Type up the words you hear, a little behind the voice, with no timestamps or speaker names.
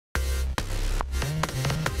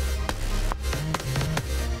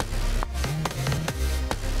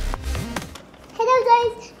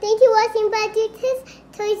want to do this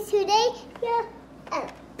toys today? Yeah. Oh.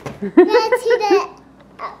 Let's do that.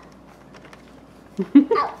 Ow.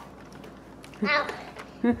 Ow. Ow.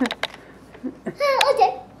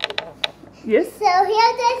 Okay. Yes? So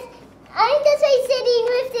here this, I'm just like sitting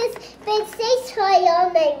with this big stage toy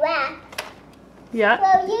on my lap. Yeah. So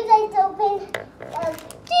you guys open these.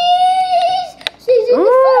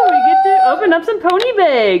 Ooh, we get to open up some pony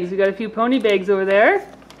bags. We got a few pony bags over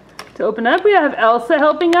there to open up. We have Elsa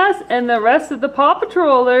helping us and the rest of the Paw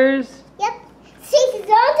Patrollers. Yep. She's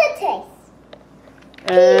on the taste.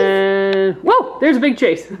 And whoa, there's a big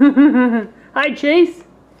Chase. Hi, Chase.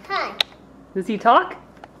 Hi. Does he talk?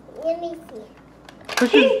 Let me see.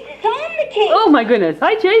 Pushes. It's on the cake. Oh my goodness.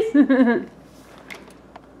 Hi, Chase.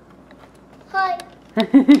 Hi.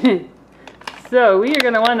 So we are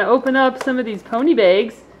going to want to open up some of these pony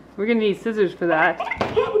bags. We're going to need scissors for that. Paw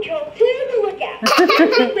Patrol, clear the lookout.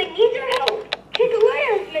 Everyone needs our help. His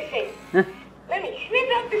wire is missing. Let me sniff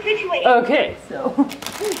out the situation. Okay, so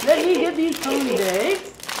let me get these pony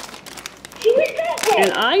bags. She was that way.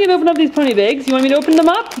 And I'm going to open up these pony bags. You want me to open them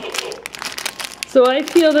up? So I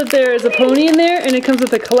feel that there is a pony in there and it comes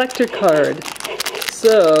with a collector card.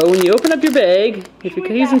 So when you open up your bag, if you're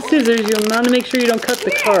using scissors, you'll want to make sure you don't cut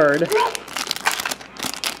the card.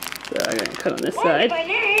 So I'm going to cut on this side.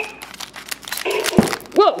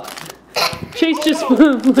 Whoa! Chase just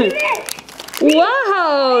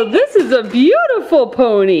wow! This is a beautiful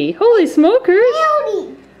pony! Holy smokers!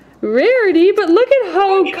 Howdy. Rarity, but look at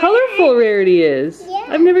how colorful Rarity is. Yeah.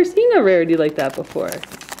 I've never seen a Rarity like that before.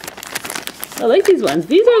 I like these ones.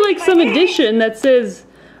 These are like some edition that says,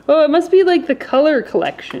 oh, it must be like the color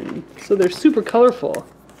collection. So they're super colorful.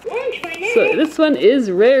 So this one is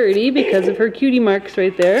Rarity because of her cutie marks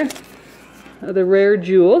right there. The rare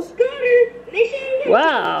jewels.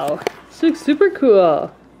 Wow, this looks super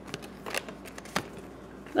cool.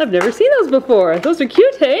 I've never seen those before. Those are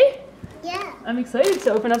cute, hey? Yeah. I'm excited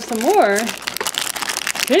to open up some more.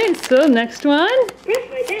 Okay, so next one. Press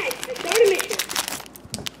my badge to start a mission.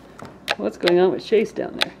 What's going on with Chase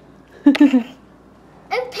down there? I'm playing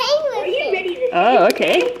with Are you it. ready to Oh,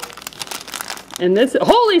 okay. And this,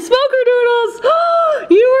 holy smoker doodles! Oh,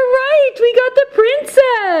 you were right! We got the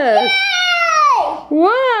princess! Yay!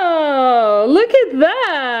 Wow, look at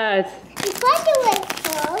that! It's like it was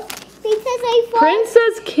close because I thought.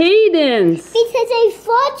 Princess Cadence! Because I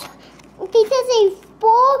thought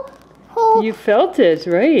her. You felt it,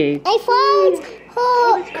 right? I thought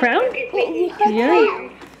her. Crown? Her Yeah. crown.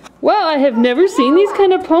 Wow, I have never seen these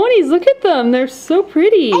kind of ponies. Look at them, they're so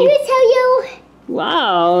pretty. I will tell you.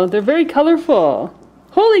 Wow, they're very colorful.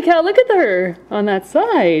 Holy cow, look at her on that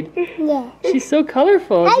side. Yeah. She's so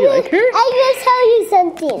colorful. Do you like her? I will tell you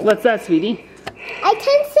something. What's that, sweetie? I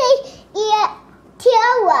can say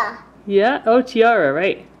tiara. Yeah? Oh, tiara,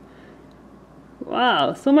 right.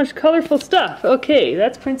 Wow, so much colorful stuff. Okay,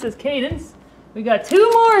 that's Princess Cadence. We got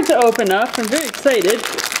two more to open up. I'm very excited.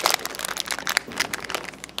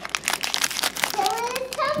 Someone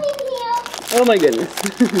is coming here. Oh my goodness.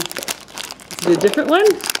 Is it a different one?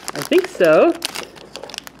 I think so.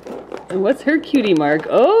 And what's her cutie mark?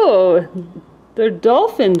 Oh, they're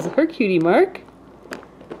dolphins, her cutie mark.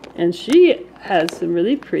 And she has some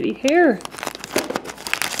really pretty hair.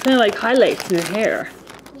 Kind of like highlights in her hair.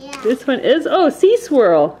 Yeah. This one is, oh, Sea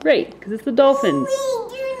Swirl. Right, because it's the dolphins.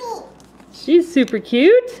 She's super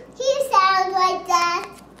cute. He sounds like that.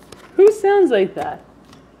 Who sounds like that?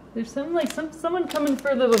 There's someone coming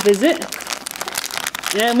for a little visit.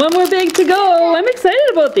 And one more bag to go. I'm excited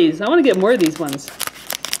about these. I want to get more of these ones.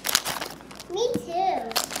 Me too.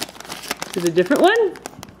 Is it a different one?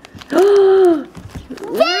 Oh,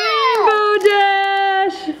 Rainbow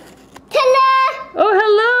Dash! Hello. Oh,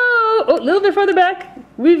 hello! Oh, a little bit farther back.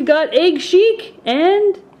 We've got Egg Chic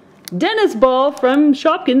and Dennis Ball from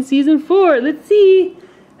Shopkins Season 4. Let's see.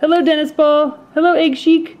 Hello, Dennis Ball. Hello, Egg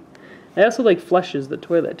Chic. I also like flushes the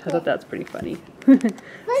toilet. I thought that's pretty funny.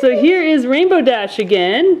 So here is Rainbow Dash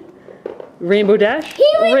again. Rainbow Dash.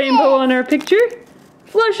 Rainbow on our picture.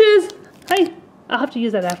 Flushes. Hi. I'll have to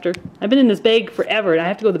use that after. I've been in this bag forever and I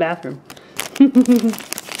have to go to the bathroom.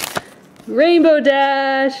 Rainbow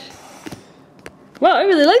Dash. Wow, I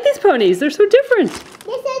really like these ponies. They're so different.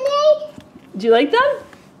 Listen, Do you like them?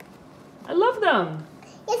 I love them.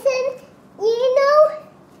 listen, you know,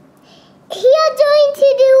 you're going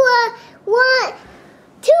to do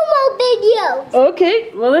two more videos.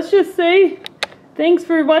 Okay, well let's just say thanks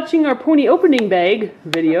for watching our pony opening bag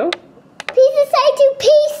video. Please decide to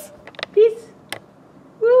peace. Peace.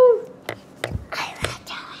 Woo. I love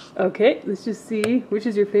you. Okay, let's just see. Which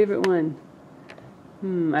is your favorite one?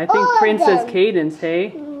 I think All of Princess them. Cadence,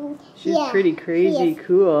 hey? She's Yeah, pretty crazy yes.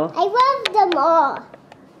 cool. I love them all.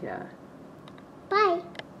 Yeah. Bye.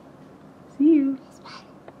 See you.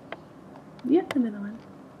 Yep, another one.